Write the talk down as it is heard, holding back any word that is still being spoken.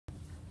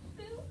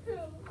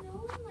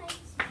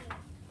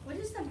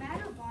is the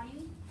matter,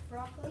 Bonnie?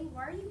 Broccoli,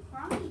 why are you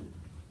crying?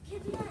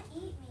 Kids do not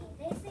eat me.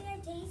 They say I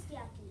taste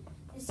yucky.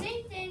 The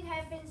same thing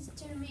happens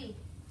to me.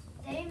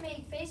 They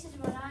make faces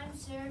when I'm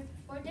served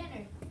for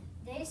dinner.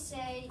 They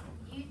say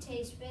you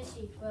taste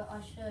fishy. Well,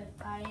 I should.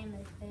 I am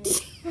a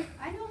fish.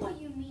 I know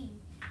what you mean.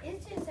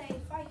 It is a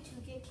fight to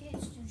get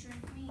kids to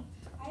drink meat.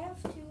 I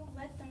have to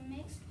let them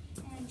mix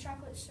in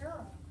chocolate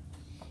syrup.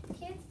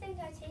 Kids think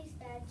I taste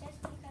bad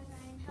just because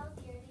I am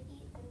healthier to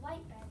eat than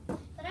white bread.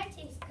 But I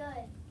taste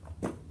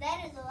good.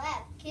 That is a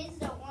laugh. Kids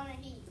don't want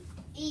to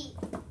eat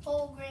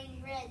whole grain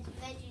breads,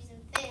 veggies,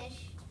 and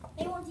fish.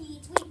 They want to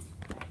eat sweets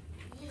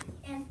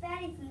and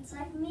fatty foods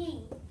like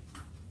me.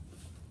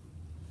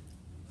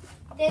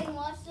 Then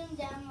wash them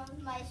down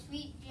with my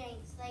sweet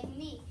drinks like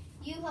me.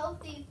 You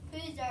healthy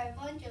foods are a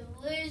bunch of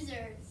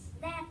losers.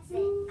 That's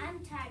it. I'm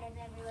tired of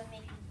everyone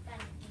making fun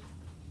of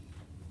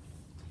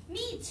me.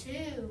 Me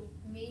too.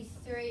 Me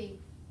three.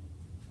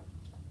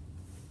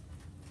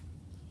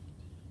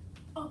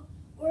 Oh,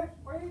 what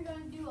are you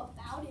going to do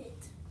about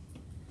it?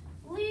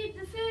 Lead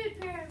the food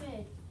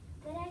pyramid.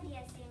 Good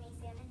idea, Sammy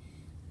Salmon.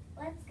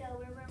 Let's go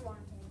where we're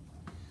wanted.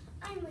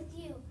 I'm with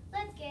you.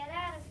 Let's get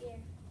out of here.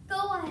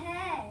 Go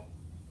ahead.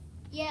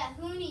 Yeah,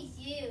 who needs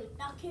you?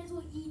 Now kids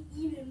will eat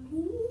even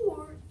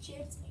more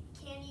chips and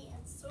candy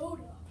and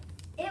soda.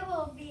 It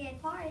will be a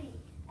party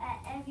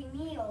at every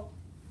meal.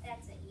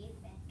 That's what you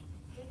think.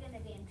 You're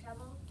going to be in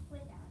trouble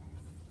without us.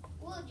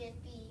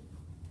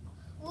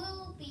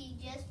 We'll be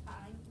just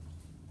fine.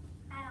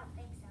 I don't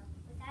think so.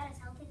 Without us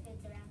healthy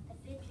foods around, the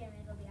food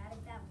pyramid will be out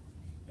of balance.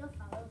 You'll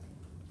fall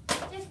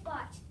over. Just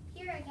watch.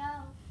 Here I go.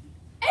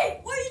 Hey,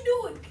 what are you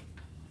doing?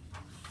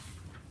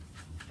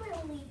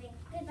 We're leaving.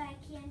 Goodbye,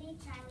 Candy,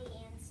 Charlie,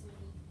 and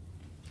Sweetie.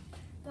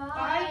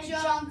 Bye,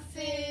 junk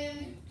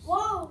food.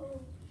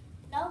 Whoa!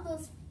 Now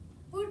those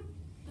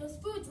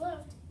foods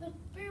left the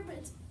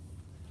pyramids.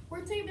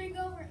 We're taking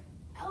over.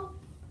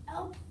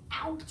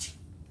 Ouch!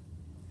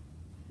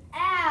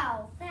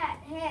 Ow! That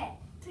hit.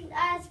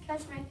 That's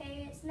because my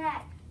favorite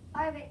snack,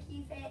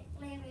 barbecue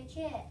flavored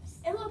chips.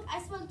 And look,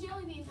 I smell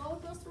jelly beans all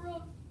across the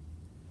road.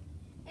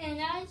 And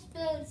I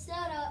spilled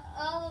soda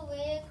all the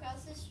way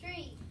across the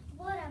street.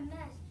 What a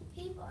mess.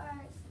 People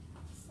are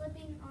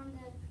slipping on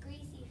the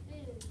greasy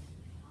food.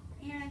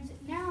 And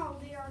now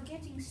they are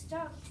getting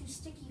stuck to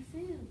sticky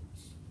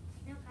foods.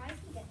 No, I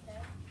can get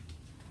there.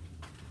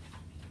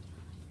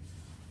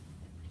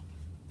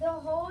 The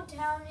whole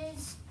town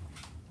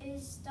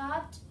is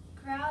stopped.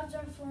 Crowds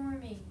are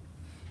forming.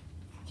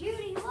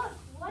 Judy, look!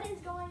 What is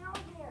going on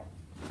here?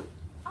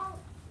 I'll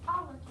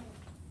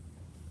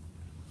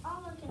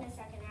look in a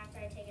second after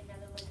I take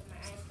another look at my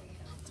ice cream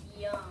cone.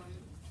 Yum.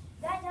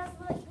 That does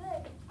look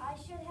good. I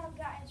should have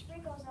gotten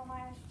sprinkles on my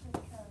ice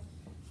cream cone.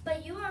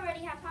 But you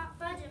already have hot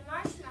fudge and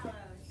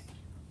marshmallows.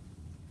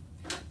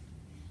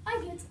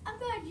 I'm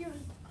glad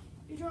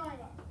you're drawing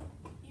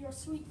your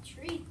sweet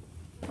treat.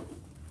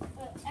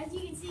 But as you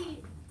can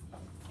see,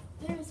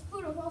 there's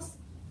food across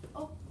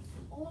all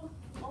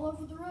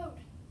over the road.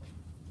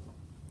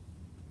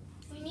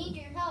 We need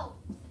your help.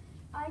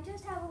 I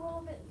just have a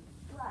little bit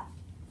left.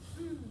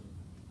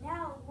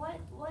 Now,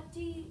 what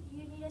do you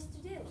need us to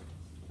do?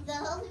 The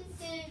healthy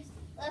foods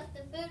left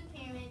the food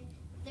pyramid.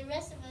 The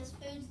rest of us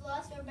foods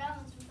lost our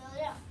balance and fell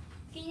down.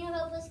 Can you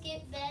help us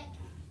get back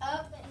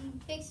up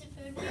and fix the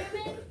food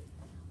pyramid?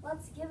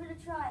 Let's give it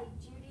a try,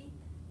 Judy.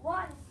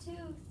 1,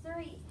 2,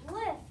 3,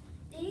 lift.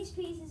 These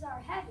pieces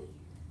are heavy.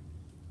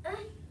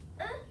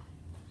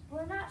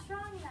 We're not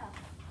strong enough.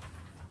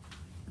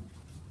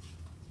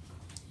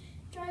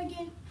 Try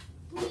again,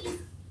 please.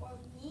 For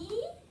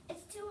me?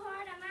 It's too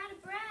hard. I'm out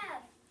of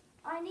breath.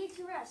 I need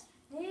to rest.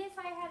 Maybe if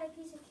I had a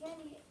piece of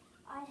candy,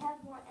 I'd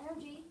have more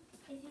energy.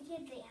 If you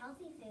kids ate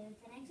healthy foods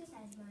and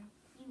exercised more,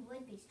 you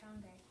would be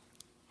stronger.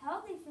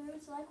 Healthy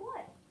foods like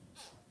what?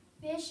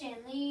 Fish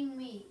and lean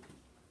meat.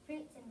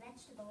 Fruits and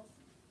vegetables.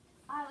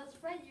 I was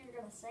afraid you were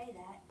going to say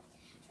that.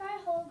 Try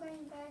whole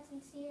grain breads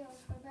and cereals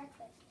for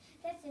breakfast.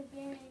 That's a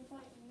very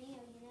important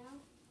meal, you know.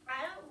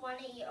 I don't want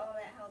to eat all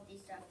that healthy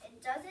stuff.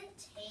 It doesn't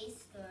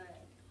taste good.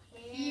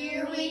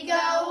 Here we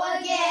go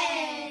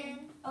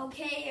again.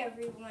 Okay,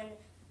 everyone,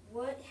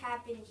 what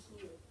happened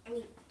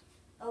here?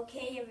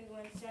 Okay,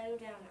 everyone, settle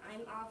down.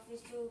 I'm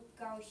Officer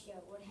Garcia.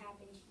 What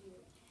happened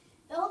here?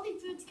 The healthy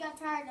foods got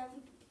tired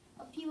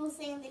of people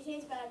saying they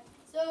taste bad,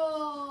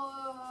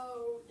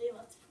 so they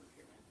left the food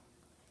pyramid.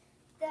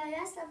 The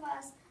rest of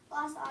us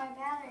lost our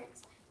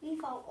balance. We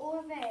fell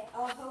over.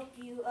 I'll help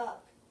you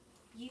up.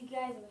 You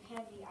guys are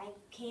heavy. I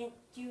can't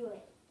do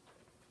it.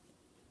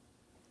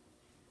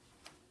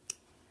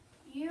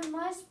 You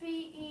must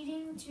be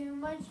eating too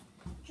much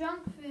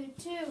junk food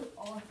too,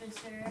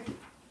 officer.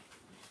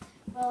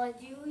 Well, I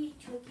do eat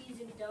cookies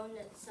and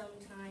donuts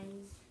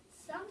sometimes.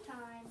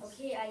 Sometimes.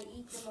 Okay, I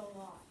eat them a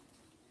lot.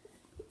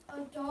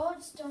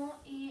 Adults don't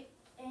eat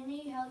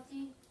any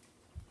healthy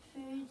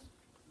foods,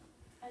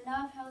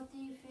 enough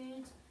healthy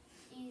foods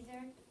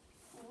either.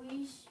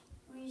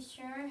 We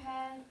sure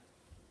have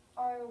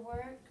our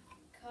work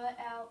cut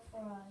out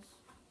for us.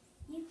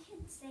 You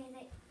can't say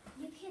that.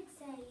 You kids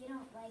say you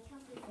don't like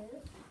healthy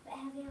food, but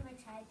have you ever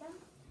tried them?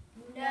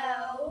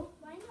 No,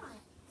 Why not?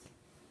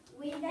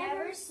 we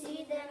never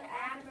see them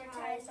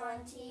advertised on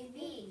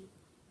TV.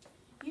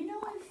 You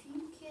know, if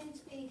you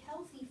kids ate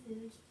healthy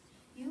foods,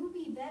 you'd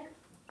be better.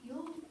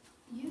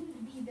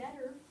 You'd be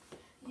better.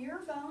 Your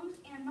bones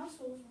and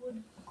muscles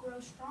would grow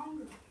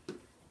stronger.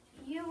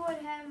 You would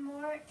have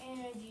more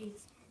energy.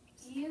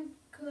 You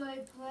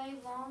could play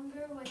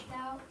longer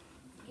without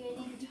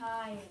getting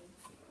tired.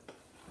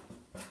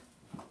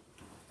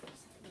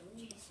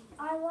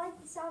 I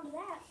like the sound of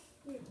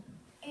that.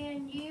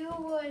 And you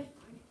would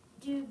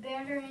do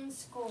better in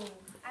school.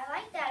 I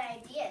like that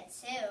idea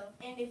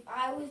too. And if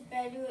I was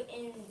better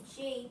in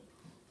shape,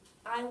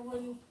 I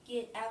wouldn't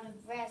get out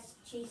of breath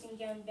chasing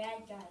down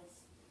bad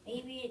guys.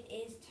 Maybe it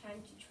is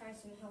time to try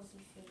some healthy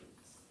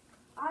foods.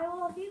 I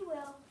will if you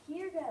will.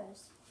 Here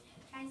goes.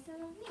 Try some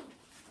of me.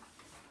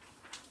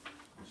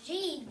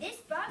 Gee, this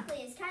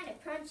broccoli is kind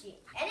of crunchy,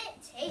 and it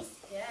tastes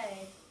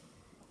good.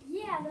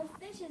 Yeah, the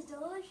fish is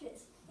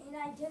delicious, and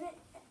I didn't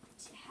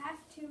have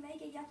to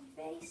make a yucky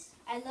face.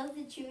 I love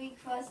the chewy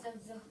crust of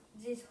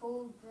this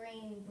whole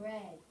grain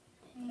bread.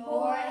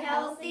 More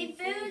healthy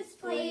foods,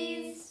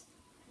 please.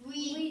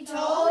 We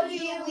told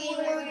you we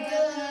were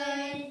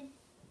good.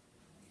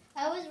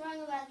 I was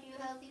wrong about you,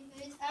 healthy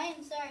foods. I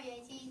am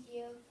sorry I teased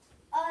you.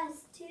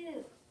 Us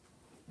too.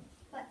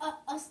 But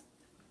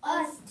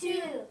Us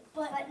too.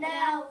 But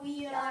now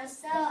we are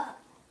stuck.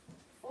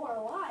 For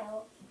a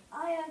while,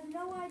 I have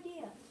no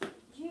idea.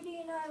 Judy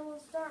and I will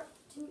start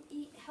to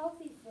eat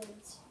healthy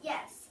foods.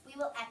 Yes, we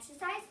will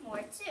exercise more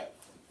too.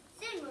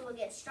 Soon we will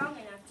get strong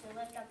enough to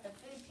lift up the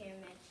food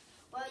pyramid.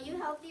 Will you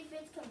healthy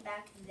foods come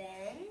back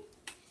then?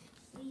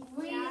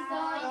 We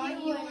thought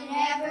you would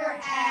never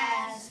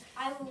ask.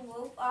 I will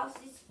rope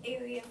off this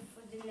area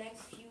for the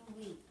next few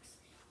weeks.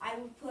 I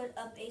will put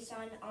up a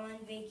sign on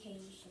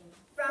vacation.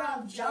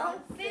 From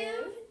junk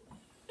food?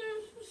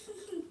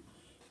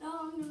 now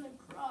I'm gonna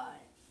cry.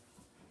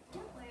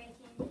 Don't worry,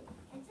 Candy.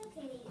 It's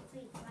okay to eat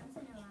sweets once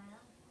in a while.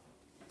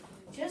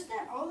 Just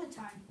that all the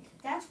time.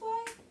 That's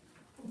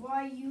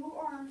why you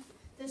are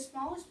the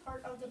smallest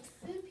part of the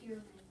food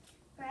pyramid.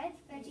 Bread,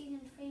 veggies,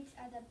 and fruits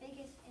are the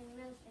biggest and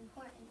most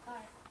important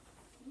part.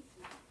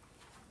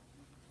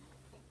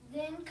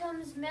 Then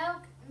comes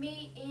milk,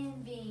 meat,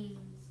 and beans.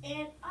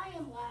 And I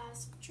am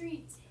last.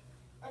 Treats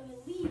are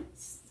the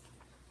least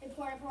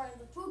important part of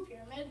the food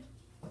pyramid.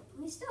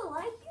 We still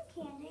like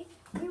you, Candy.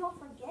 We won't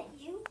forget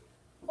you.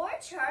 Or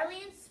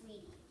Charlie and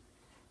Sweetie?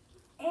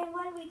 And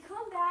when we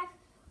come back,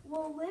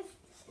 we'll lift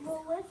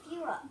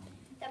you up.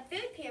 The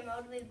food pyramid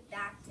will be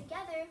back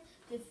together.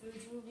 The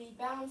foods will be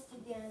balanced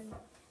again.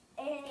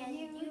 And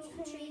you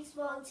treats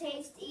will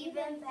taste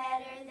even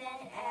better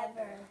than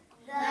ever.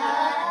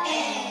 The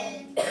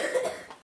end.